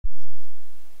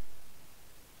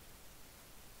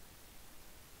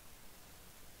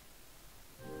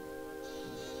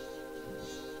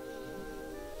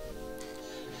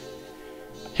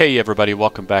Hey everybody,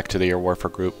 welcome back to the Air Warfare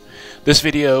Group. This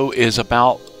video is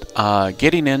about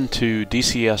getting into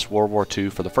DCS World War II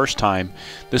for the first time.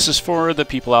 This is for the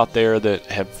people out there that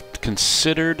have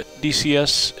considered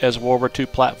DCS as a World War II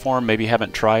platform, maybe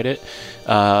haven't tried it.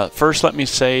 First, let me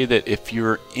say that if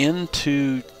you're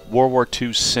into World War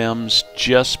II sims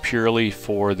just purely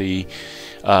for the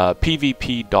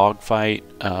PvP dogfight,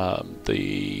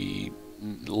 the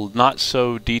not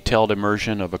so detailed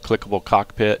immersion of a clickable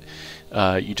cockpit,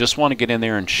 you just want to get in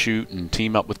there and shoot and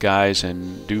team up with guys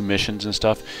and do missions and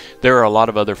stuff, there are a lot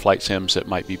of other flight sims that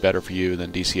might be better for you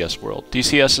than DCS World.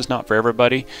 DCS is not for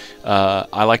everybody.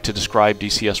 I like to describe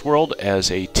DCS World as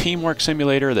a teamwork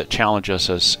simulator that challenges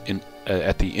us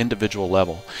at the individual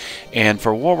level. And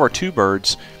for World War II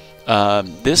birds,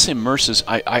 this immerses,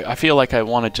 I feel like I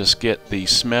want to just get the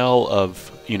smell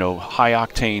of, you know, high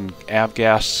octane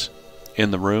avgas in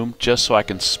the room just so I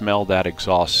can smell that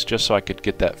exhaust, just so I could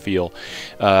get that feel.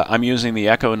 I'm using the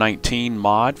Echo 19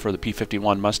 mod for the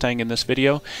P-51 Mustang in this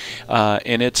video,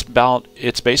 and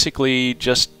it's basically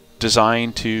just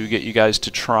designed to get you guys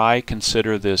to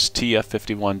consider this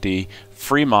TF51D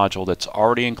free module that's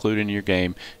already included in your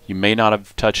game. You may not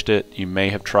have touched it, you may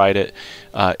have tried it.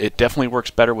 It definitely works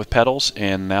better with pedals,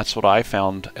 and that's what I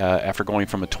found after going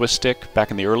from a twist stick back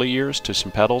in the early years to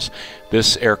some pedals.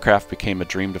 This aircraft became a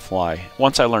dream to fly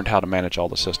once I learned how to manage all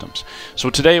the systems. So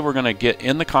today we're going to get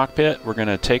in the cockpit, we're going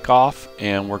to take off,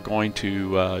 and we're going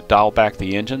to dial back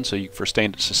the engine for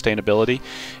sustainability,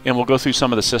 and we'll go through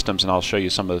some of the systems and I'll show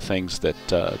you some of the things that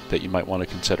that you might want to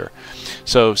consider.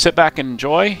 So sit back and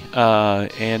enjoy,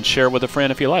 and share with a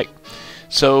friend if you like.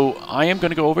 So I am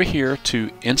going to go over here to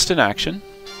Instant Action.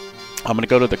 I'm going to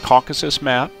go to the Caucasus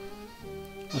map.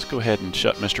 Let's go ahead and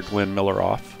shut Mr. Glenn Miller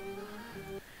off.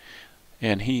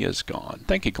 And he is gone.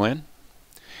 Thank you, Glenn.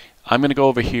 I'm going to go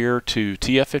over here to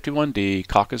TF51D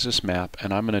Caucasus map,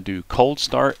 and I'm going to do cold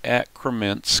start at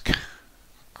Kreminsk.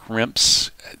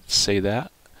 Say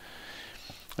that.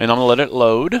 And I'm going to let it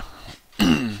load.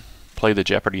 Play the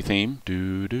Jeopardy theme,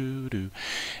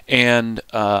 and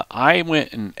I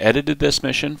went and edited this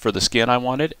mission for the skin I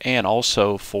wanted, and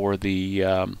also for the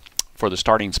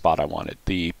starting spot I wanted.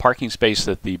 The parking space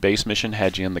that the base mission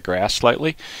had you in the grass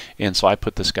slightly, and so I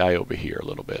put this guy over here a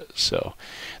little bit. So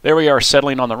there we are,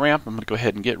 settling on the ramp. I'm going to go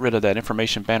ahead and get rid of that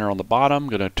information banner on the bottom. I'm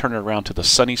going to turn it around to the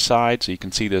sunny side so you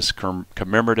can see this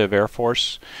commemorative Air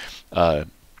Force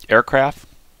aircraft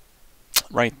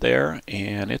right there,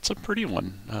 and it's a pretty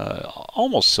one,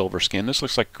 almost silver skin. This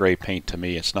looks like gray paint to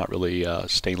me. It's not really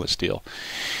stainless steel.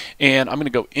 And I'm going to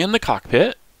go in the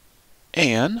cockpit,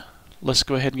 and let's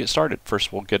go ahead and get started.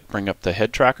 First we'll bring up the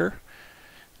head tracker.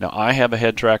 Now I have a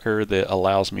head tracker that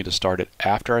allows me to start it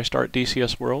after I start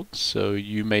DCS World, so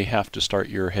you may have to start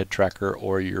your head tracker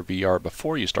or your VR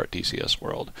before you start DCS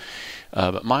World,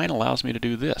 but mine allows me to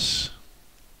do this.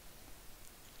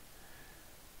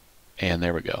 And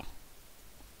there we go.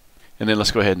 And then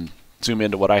let's go ahead and zoom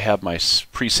into what I have my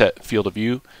preset field of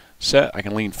view set. I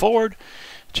can lean forward,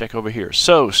 check over here.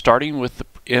 So starting with the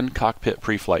in-cockpit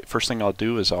pre-flight, first thing I'll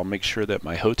do is I'll make sure that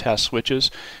my HOTAS switches,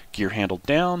 gear handle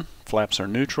down, flaps are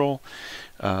neutral,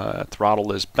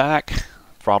 throttle is back,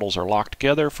 throttles are locked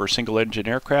together for a single engine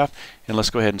aircraft, and let's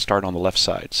go ahead and start on the left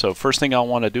side. So first thing I'll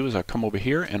want to do is I'll come over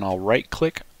here and I'll right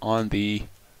click on the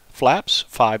flaps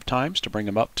 5 times to bring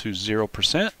them up to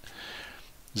 0%,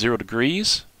 0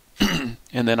 degrees.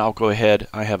 And then I'll go ahead,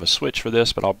 I have a switch for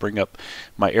this, but I'll bring up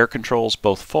my air controls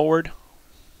both forward,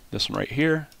 this one right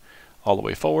here, all the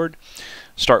way forward.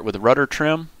 Start with the rudder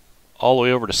trim all the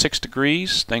way over to 6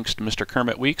 degrees, thanks to Mr.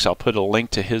 Kermit Weeks. I'll put a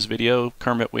link to his video.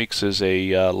 Kermit Weeks is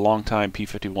a longtime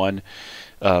P-51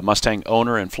 Mustang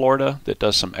owner in Florida that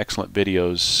does some excellent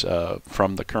videos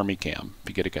from the Kermit Cam, if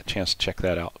you get a chance to check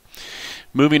that out.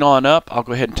 Moving on up, I'll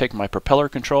go ahead and take my propeller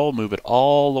control, move it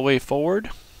all the way forward.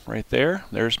 Right there.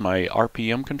 There's my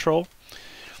RPM control.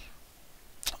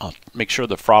 I'll make sure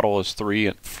the throttle is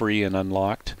free and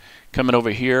unlocked. Coming over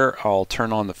here, I'll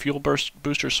turn on the fuel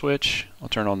booster switch.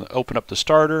 I'll open up the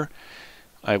starter.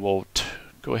 I will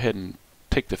go ahead and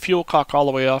take the fuel cock all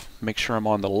the way off. Make sure I'm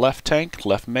on the left tank,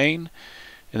 left main,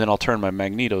 and then I'll turn my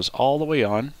magnetos all the way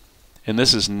on. And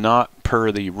this is not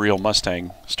per the real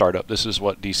Mustang startup. This is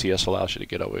what DCS allows you to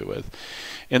get away with.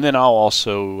 And then I'll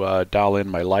also dial in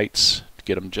my lights.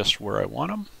 Get them just where I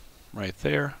want them, right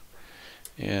there,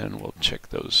 and we'll check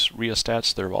those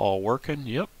rheostats. They're all working.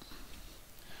 Yep.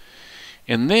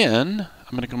 And then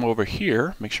I'm going to come over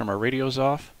here, make sure my radio's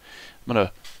off. I'm going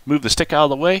to move the stick out of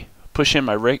the way, push in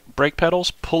my brake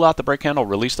pedals, pull out the brake handle,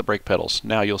 release the brake pedals.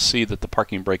 Now you'll see that the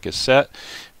parking brake is set.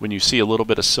 When you see a little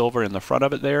bit of silver in the front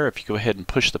of it there, if you go ahead and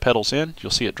push the pedals in,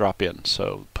 you'll see it drop in.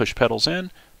 So push pedals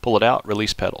in, pull it out,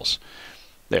 release pedals.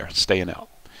 There, it's staying out.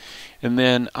 And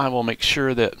then I will make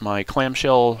sure that my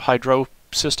clamshell hydro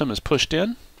system is pushed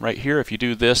in. Right here, if you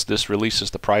do this, this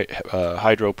releases the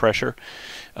hydro pressure.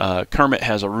 Kermit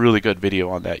has a really good video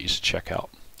on that you should check out.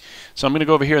 So I'm going to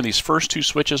go over here, and these first two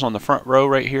switches on the front row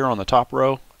right here on the top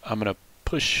row, I'm going to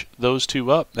push those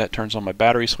two up. That turns on my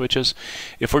battery switches.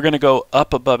 If we're going to go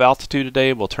up above altitude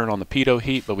today, we'll turn on the pitot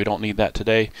heat, but we don't need that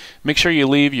today. Make sure you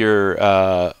leave your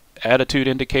attitude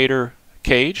indicator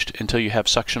caged until you have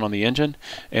suction on the engine,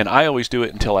 and I always do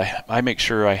it until I make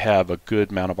sure I have a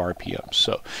good amount of RPM.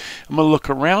 So I'm going to look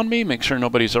around me, make sure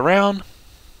nobody's around.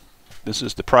 This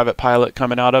is the private pilot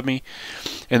coming out of me,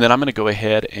 and then I'm going to go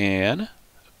ahead and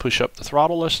push up the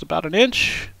throttle just about an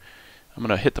inch. I'm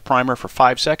going to hit the primer for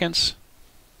 5 seconds,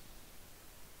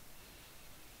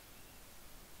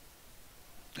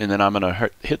 and then I'm going to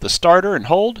hit the starter and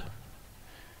hold.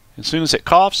 As soon as it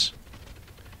coughs,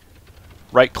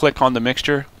 right click on the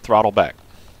mixture, throttle back.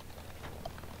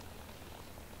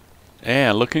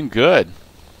 And looking good.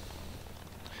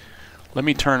 Let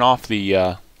me turn off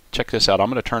the, check this out, I'm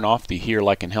going to turn off the hear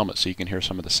like in helmet so you can hear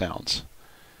some of the sounds.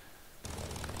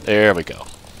 There we go.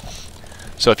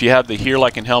 So if you have the hear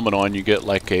like in helmet on, you get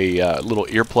like a little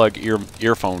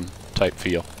earphone type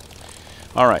feel.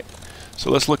 Alright, so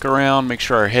let's look around, make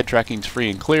sure our head tracking's free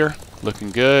and clear.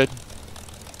 Looking good.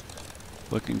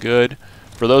 Looking good.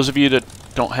 For those of you that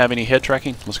don't have any head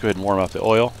tracking, let's go ahead and warm up the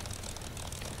oil.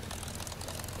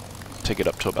 Take it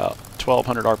up to about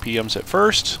 1200 RPMs at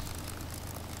first.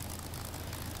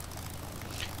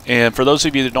 And for those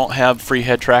of you that don't have free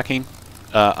head tracking,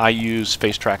 I use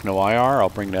FaceTrackNOIR. I'll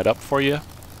bring that up for you.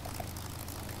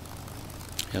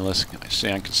 And let's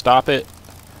see, I can stop it.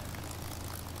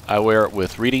 I wear it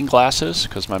with reading glasses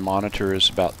because my monitor is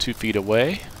about 2 feet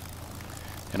away,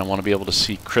 and I want to be able to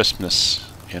see crispness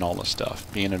in all the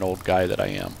stuff, being an old guy that I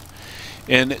am.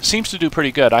 And it seems to do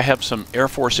pretty good. I have some Air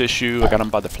Force issue. I got them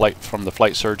by the from the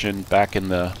flight surgeon back in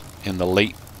the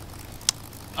late,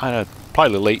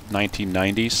 probably late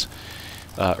 1990s,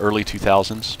 early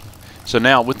 2000s. So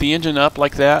now with the engine up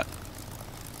like that,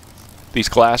 these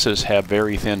glasses have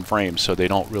very thin frames, so they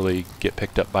don't really get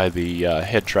picked up by the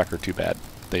head tracker too bad.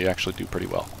 They actually do pretty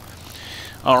well.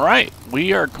 Alright,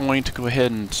 we are going to go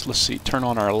ahead and, let's see, turn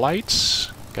on our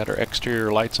lights. Got our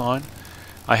exterior lights on.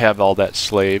 I have all that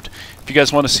slaved. If you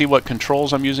guys want to see what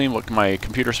controls I'm using, what my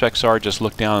computer specs are, just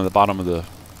look down at the bottom of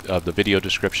the video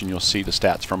description. You'll see the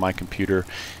stats for my computer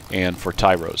and for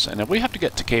Tyro's. And we have to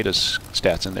get Takeda's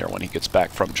stats in there when he gets back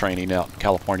from training out in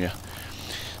California.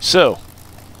 So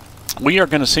we are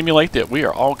going to simulate that we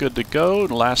are all good to go.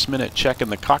 Last minute check in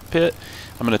the cockpit.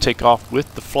 I'm going to take off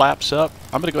with the flaps up.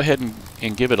 I'm going to go ahead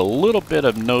and give it a little bit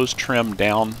of nose trim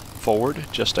down forward,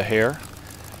 just a hair.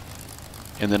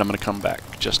 And then I'm going to come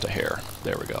back just a hair.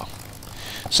 There we go.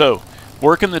 So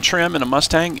working the trim in a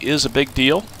Mustang is a big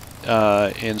deal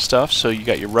and stuff. So you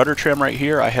got your rudder trim right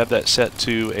here. I have that set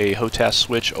to a HOTAS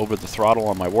switch over the throttle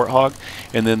on my Warthog.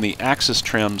 And then the ASUS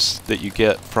trims that you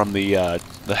get from the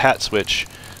hat switch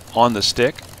on the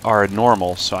stick are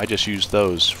normal, so I just use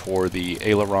those for the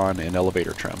aileron and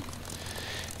elevator trim.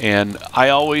 And I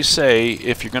always say,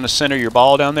 if you're going to center your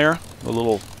ball down there, the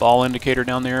little ball indicator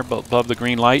down there above the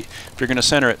green light, if you're going to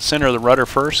center it, center the rudder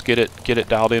first. Get it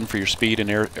dialed in for your speed and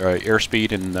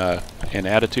airspeed and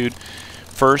attitude.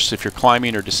 First, if you're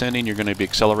climbing or descending, you're going to be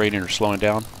accelerating or slowing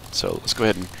down. So let's go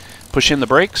ahead and push in the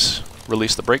brakes,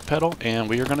 release the brake pedal, and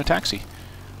we are going to taxi.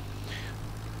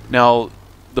 Now,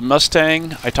 the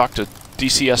Mustang, I talked to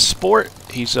DCS Sport.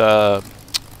 He's a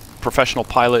professional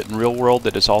pilot in real world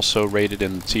that is also rated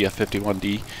in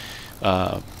TF51D.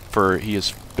 He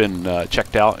has been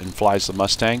checked out and flies the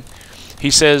Mustang.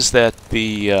 He says that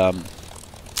the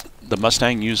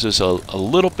Mustang uses a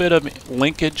little bit of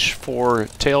linkage for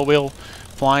tail wheel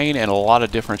flying and a lot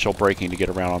of differential braking to get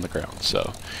around on the ground.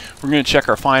 So we're going to check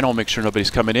our final, make sure nobody's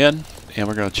coming in, and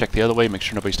we're going to check the other way, make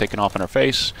sure nobody's taking off in our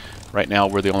face. Right now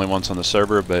we're the only ones on the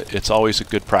server, but it's always a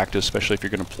good practice, especially if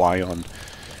you're going to fly on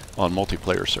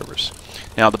multiplayer servers.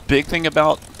 Now the big thing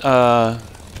about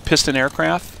piston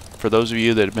aircraft, for those of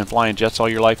you that have been flying jets all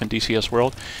your life in DCS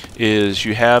world, is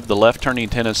you have the left turning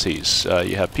tendencies.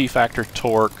 You have P-factor,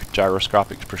 torque,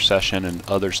 gyroscopic precession, and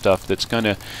other stuff that's going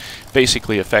to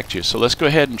basically affect you. So let's go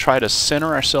ahead and try to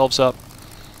center ourselves up.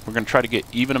 We're going to try to get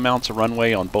even amounts of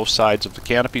runway on both sides of the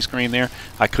canopy screen there.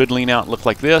 I could lean out and look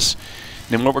like this.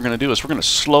 And then what we're going to do is we're going to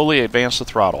slowly advance the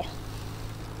throttle.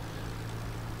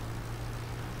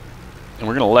 and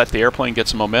we're going to let the airplane get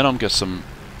some momentum, get some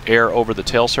air over the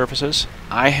tail surfaces.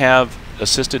 I have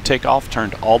assisted takeoff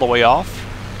turned all the way off.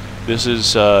 This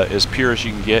is as pure as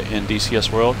you can get in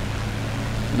DCS world.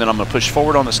 And then I'm going to push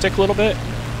forward on the stick a little bit,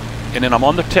 and then I'm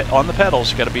on the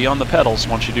pedals. You got to be on the pedals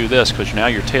once you do this, because now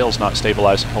your tail's not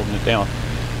stabilized and holding it down.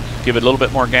 Give it a little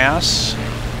bit more gas.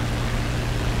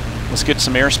 Let's get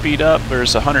some airspeed up.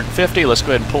 There's 150. Let's go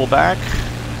ahead and pull back,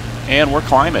 and we're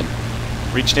climbing.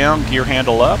 Reach down, gear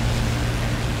handle up,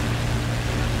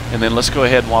 and then let's go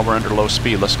ahead while we're under low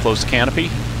speed. Let's close the canopy.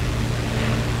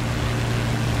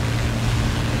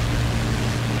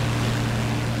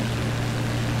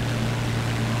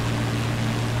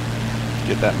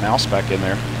 Get that mouse back in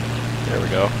there. There we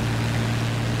go.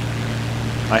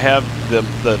 I have the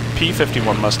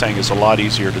P-51 Mustang is a lot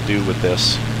easier to do with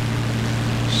this.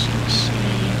 So let's see.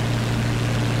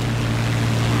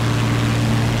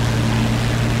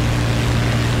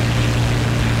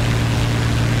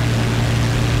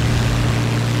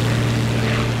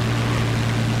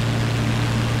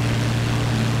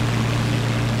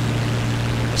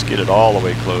 Let's get it all the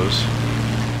way close.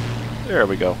 There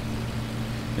we go.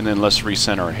 And then let's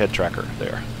recenter our head tracker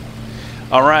there.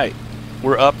 All right,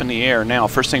 we're up in the air now.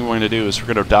 First thing we're going to do is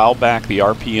we're going to dial back the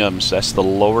RPMs. That's the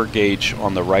lower gauge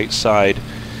on the right side,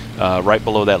 right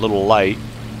below that little light.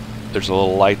 There's a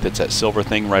little light that's that silver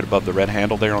thing right above the red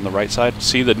handle there on the right side.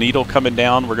 See the needle coming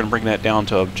down? We're going to bring that down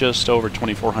to just over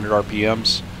 2,400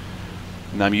 RPMs.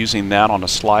 And I'm using that on a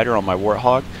slider on my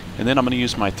Warthog. And then I'm going to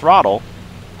use my throttle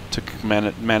to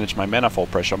manage my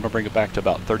manifold pressure. I'm going to bring it back to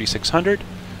about 3,600.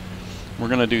 We're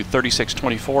going to do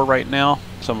 3624 right now,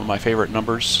 some of my favorite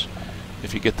numbers,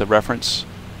 if you get the reference.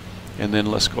 And then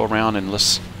let's go around and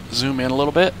let's zoom in a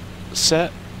little bit.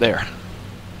 Set. There.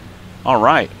 All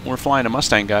right, we're flying a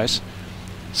Mustang, guys.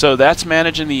 So that's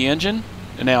managing the engine.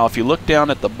 And now if you look down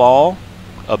at the ball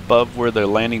above where the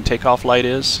landing takeoff light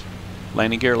is,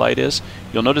 landing gear light is,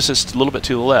 you'll notice it's a little bit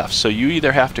to the left. So you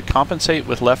either have to compensate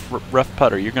with left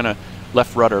putter, you're going to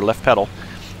left rudder, left pedal.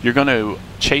 You're going to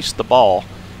chase the ball.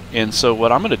 And so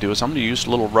what I'm going to do is I'm going to use a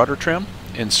little rudder trim,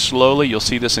 and slowly, you'll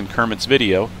see this in Kermit's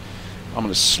video, I'm going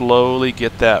to slowly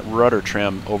get that rudder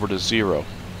trim over to 0.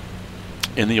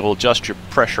 And then you'll adjust your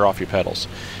pressure off your pedals.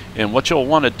 And what you'll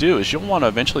want to do is you'll want to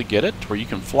eventually get it to where you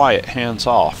can fly it hands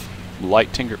off,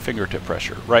 light fingertip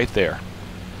pressure, right there.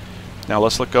 Now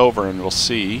let's look over and we'll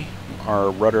see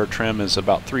our rudder trim is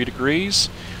about 3 degrees.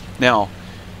 Now,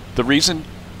 the reason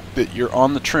that you're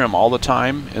on the trim all the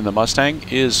time in the Mustang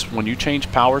is when you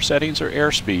change power settings or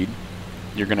airspeed,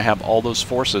 you're going to have all those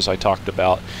forces I talked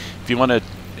about. If you want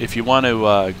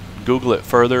to Google it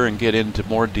further and get into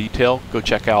more detail, go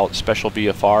check out Special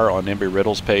VFR on Embry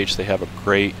Riddle's page. They have a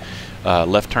great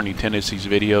left turning tendencies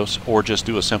videos, or just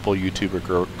do a simple YouTube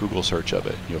or Google search of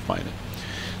it. You'll find it.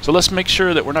 So let's make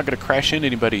sure that we're not going to crash into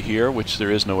anybody here, which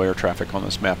there is no air traffic on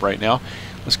this map right now.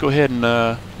 Let's go ahead and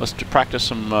let's practice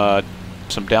some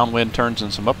downwind turns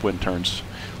and some upwind turns.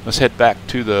 Let's head back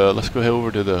to the, let's go ahead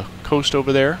over to the coast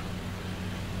over there.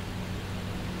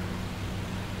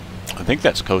 I think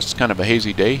that's coast. It's kind of a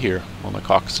hazy day here on the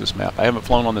Caucasus map. I haven't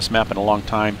flown on this map in a long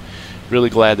time. Really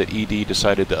glad that ED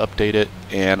decided to update it,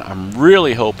 and I'm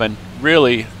really hoping,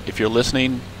 really, if you're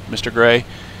listening, Mr. Gray,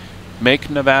 make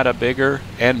Nevada bigger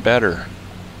and better.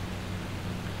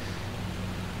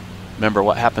 Remember,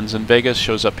 what happens in Vegas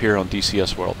shows up here on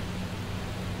DCS World.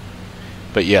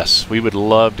 But yes, we would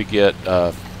love to get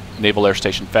Naval Air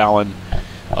Station Fallon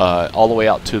all the way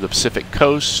out to the Pacific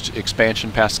Coast,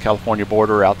 expansion past the California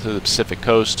border out to the Pacific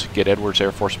Coast, get Edwards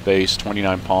Air Force Base,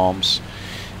 29 Palms,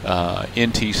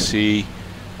 NTC,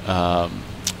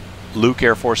 Luke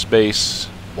Air Force Base,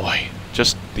 boy,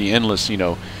 just the endless, you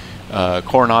know,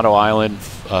 Coronado Island,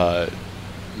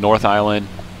 North Island,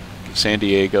 San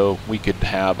Diego. We could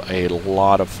have a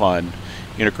lot of fun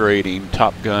integrating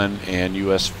Top Gun and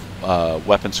U.S.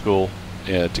 Weapon School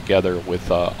together with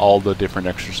all the different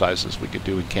exercises we could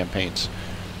do in campaigns.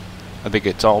 I think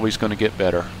it's always going to get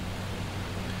better.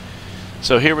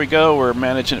 So here we go. We're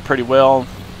managing it pretty well.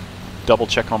 Double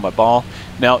check on my ball.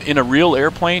 Now, in a real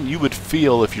airplane, you would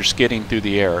feel if you're skidding through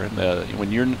the air.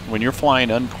 When you're flying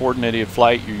uncoordinated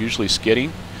flight, you're usually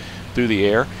skidding through the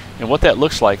air. And what that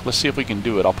looks like, let's see if we can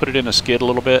do it. I'll put it in a skid a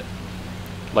little bit,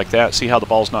 like that. See how the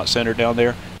ball's not centered down there?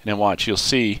 And then watch, you'll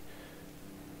see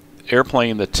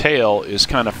airplane, the tail is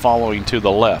kind of following to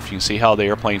the left. You can see how the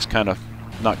airplane's kind of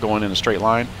not going in a straight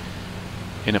line.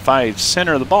 And if I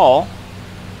center the ball,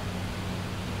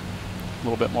 a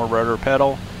little bit more rudder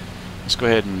pedal. Let's go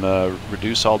ahead and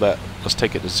reduce all that. Let's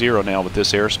take it to 0 now with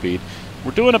this airspeed.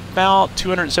 We're doing about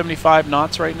 275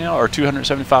 knots right now, or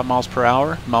 275 miles per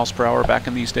hour back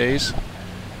in these days.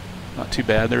 Not too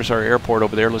bad. There's our airport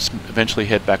over there. Let's eventually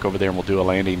head back over there and we'll do a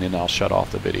landing and I'll shut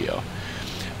off the video.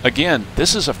 Again,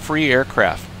 this is a free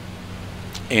aircraft,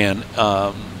 and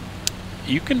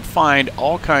you can find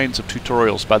all kinds of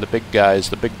tutorials by the big guys,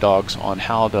 the big dogs, on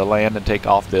how to land and take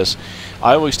off this.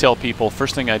 I always tell people,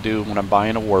 first thing I do when I'm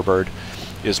buying a WARBIRD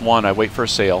is, one, I wait for a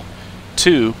sale.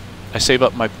 Two, I save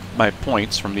up my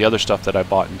points from the other stuff that I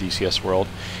bought in DCS World,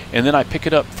 and then I pick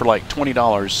it up for like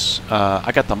 $20.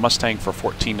 I got the Mustang for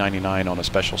 $14.99 on a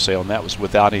special sale, and that was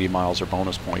without any miles or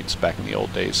bonus points back in the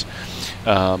old days.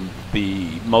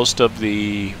 Most of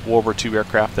the World War II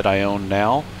aircraft that I own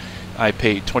now, I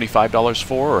paid $25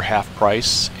 for, or half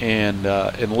price, and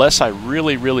unless I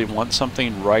really want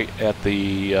something right at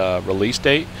the release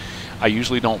date, I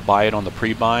usually don't buy it on the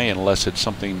pre-buy unless it's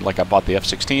something like I bought the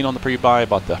F-16 on the pre-buy, I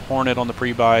bought the Hornet on the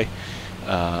pre-buy.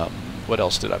 What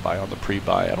else did I buy on the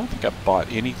pre-buy? I don't think I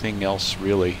bought anything else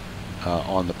really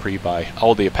on the pre-buy.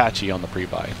 Oh, the Apache on the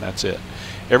pre-buy, and that's it.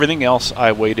 Everything else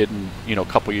I waited a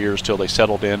couple years till they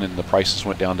settled in and the prices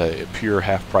went down to pure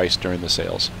half price during the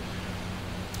sales.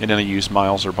 And then I used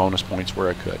miles or bonus points where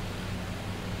I could.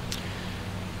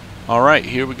 Alright,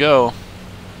 here we go.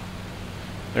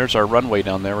 There's our runway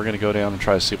down there. We're going to go down and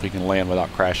try to see if we can land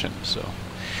without crashing. So,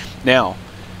 now,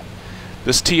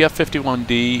 this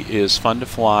TF51D is fun to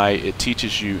fly. It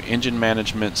teaches you engine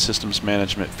management, systems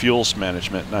management, fuels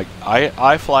management. Like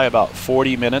I fly about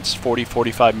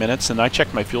 45 minutes, and I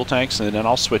check my fuel tanks, and then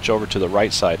I'll switch over to the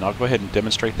right side. And I'll go ahead and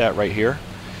demonstrate that right here.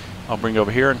 I'll bring it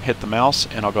over here and hit the mouse,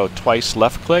 and I'll go twice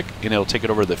left click, and it'll take it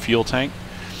over to the fuel tank.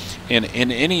 And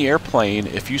in any airplane,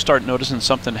 if you start noticing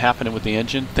something happening with the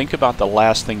engine, think about the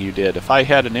last thing you did. If I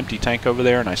had an empty tank over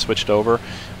there and I switched over,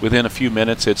 within a few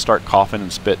minutes it'd start coughing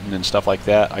and spitting and stuff like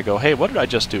that. I go, hey, what did I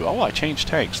just do? Oh, I changed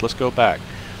tanks. Let's go back.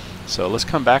 So let's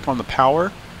come back on the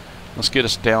power. Let's get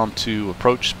us down to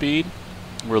approach speed.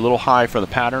 We're a little high for the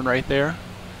pattern right there.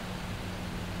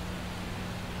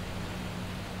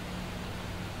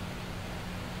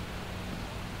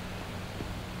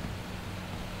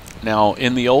 Now,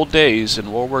 in the old days,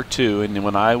 in World War II, and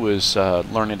when I was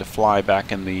learning to fly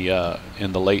back in the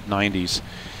late 90s,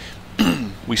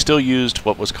 we still used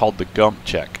what was called the GUMP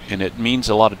check, and it means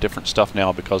a lot of different stuff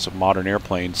now because of modern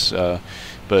airplanes.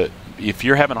 But if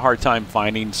you're having a hard time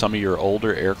finding some of your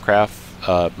older aircraft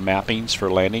mappings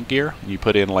for landing gear, and you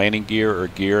put in landing gear or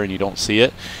gear and you don't see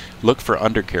it, look for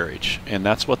undercarriage, and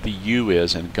that's what the U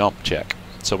is in GUMP check.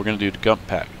 So we're going to do the GUMP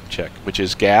check, which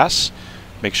is gas.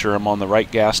 Make sure I'm on the right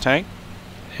gas tank,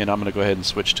 and I'm going to go ahead and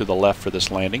switch to the left for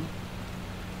this landing.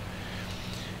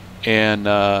 And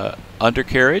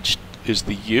undercarriage is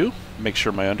the U. Make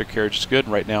sure my undercarriage is good.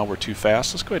 Right now we're too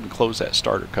fast. Let's go ahead and close that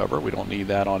starter cover. We don't need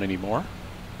that on anymore.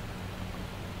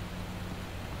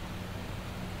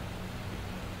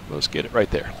 Let's get it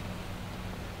right there.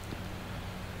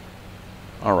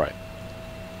 Alright.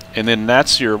 And then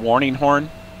that's your warning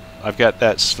horn. I've got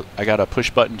that. I got a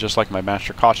push button just like my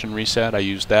master caution reset. I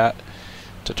use that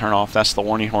to turn off. That's the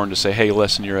warning horn to say, hey,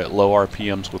 listen, you're at low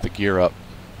RPMs with the gear up.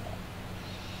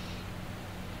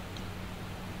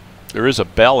 There is a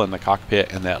bell in the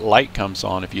cockpit, and that light comes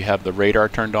on if you have the radar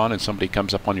turned on and somebody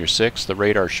comes up on your 6. The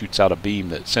radar shoots out a beam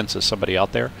that senses somebody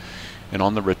out there, and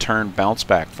on the return bounce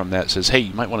back from that, it says, hey,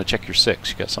 you might want to check your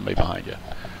 6. You got somebody behind you.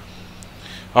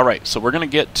 Alright, so we're going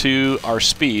to get to our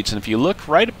speeds, and if you look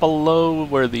right below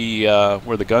where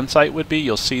the gun sight would be,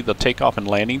 you'll see the takeoff and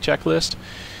landing checklist.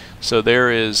 So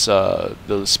there is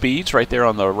the speeds right there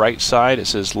on the right side. It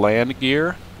says land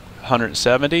gear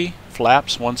 170,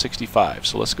 flaps 165.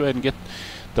 So let's go ahead and get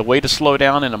the way to slow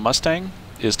down in a Mustang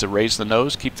is to raise the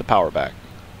nose, keep the power back.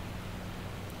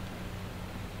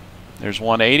 There's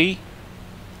 180,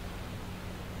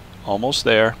 almost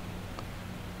there.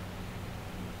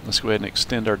 Let's go ahead and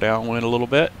extend our downwind a little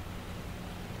bit.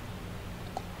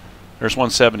 There's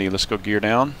 170. Let's go gear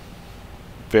down.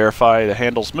 Verify the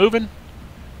handle's moving.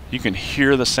 You can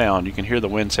hear the sound. You can hear the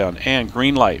wind sound. And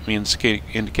green light means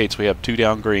indicates we have 2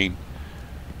 down green.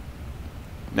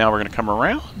 Now we're going to come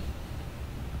around.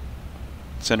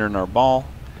 Centering our ball.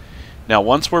 Now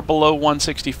once we're below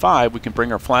 165, we can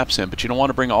bring our flaps in, but you don't want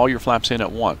to bring all your flaps in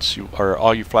at once, or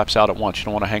all your flaps out at once. You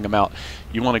don't want to hang them out.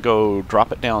 You want to go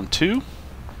drop it down 20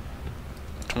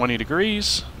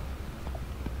 degrees,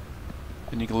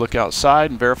 and you can look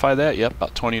outside and verify that. Yep,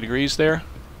 about 20 degrees there.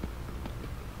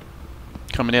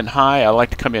 Coming in high. I like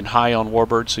to come in high on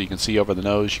WARBIRD so you can see over the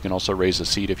nose. You can also raise the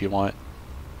seat if you want.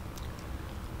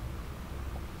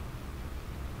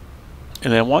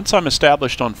 And then once I'm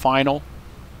established on final,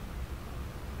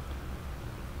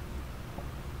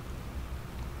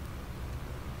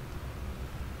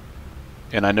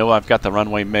 and I know I've got the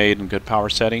runway made and good power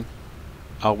setting,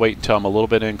 I'll wait until I'm a little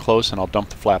bit in close, and I'll dump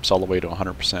the flaps all the way to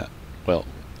 100%. Well,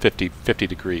 50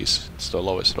 degrees. It's the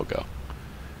lowest it'll go.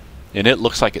 And it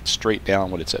looks like it's straight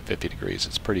down when it's at 50 degrees.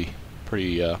 It's pretty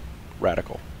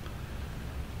radical.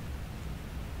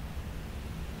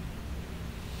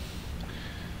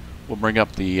 We'll bring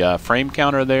up the frame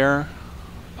counter there.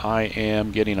 I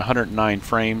am getting 109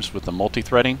 frames with the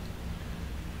multi-threading.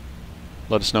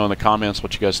 Let us know in the comments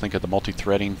what you guys think of the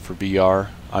multi-threading for VR.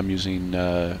 I'm using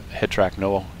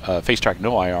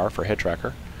FaceTrackNOIR for head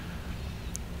tracker.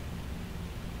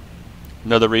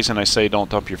 Another reason I say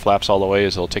don't dump your flaps all the way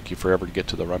is it'll take you forever to get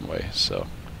to the runway. So,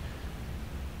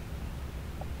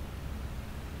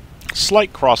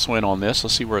 slight crosswind on this.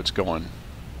 Let's see where it's going.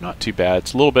 Not too bad.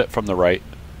 It's a little bit from the right.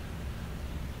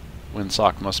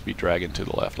 Windsock must be dragging to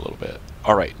the left a little bit.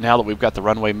 Alright, now that we've got the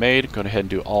runway made, go ahead and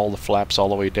do all the flaps all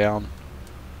the way down.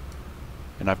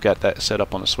 And I've got that set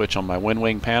up on the switch on my wind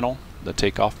wing panel, the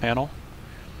takeoff panel.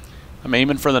 I'm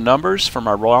aiming for the numbers for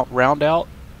my round out.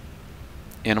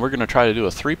 And we're going to try to do a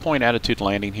 3-point attitude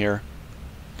landing here.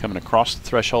 Coming across the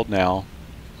threshold now.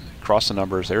 Across the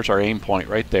numbers. There's our aim point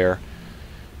right there.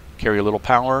 Carry a little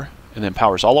power. And then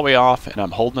power's all the way off, and I'm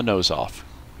holding the nose off.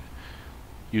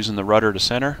 Using the rudder to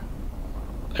center.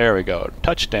 There we go.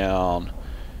 Touchdown.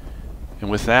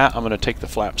 And with that, I'm going to take the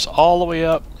flaps all the way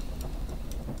up.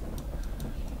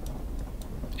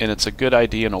 And it's a good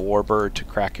idea in a WARBIRD to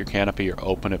crack your canopy or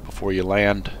open it before you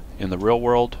land in the real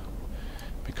world.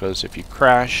 Because if you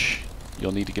crash,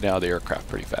 you'll need to get out of the aircraft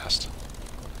pretty fast.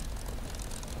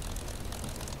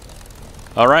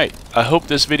 Alright, I hope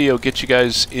this video gets you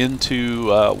guys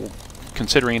into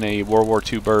considering a World War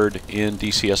II bird in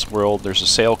DCS world. There's a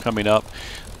sale coming up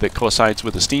that coincides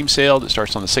with the Steam sale that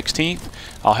starts on the 16th.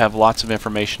 I'll have lots of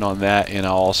information on that, and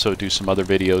I'll also do some other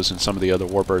videos and some of the other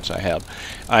warbirds I have.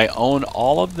 I own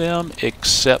all of them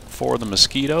except for the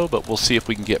mosquito, but we'll see if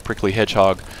we can get Prickly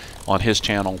Hedgehog on his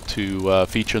channel to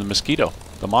feature the mosquito,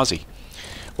 the Mozzie.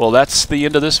 Well, that's the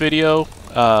end of this video.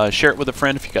 Share it with a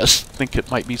friend if you guys think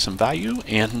it might be some value,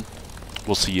 and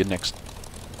we'll see you next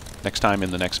time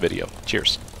in the next video.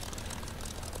 Cheers.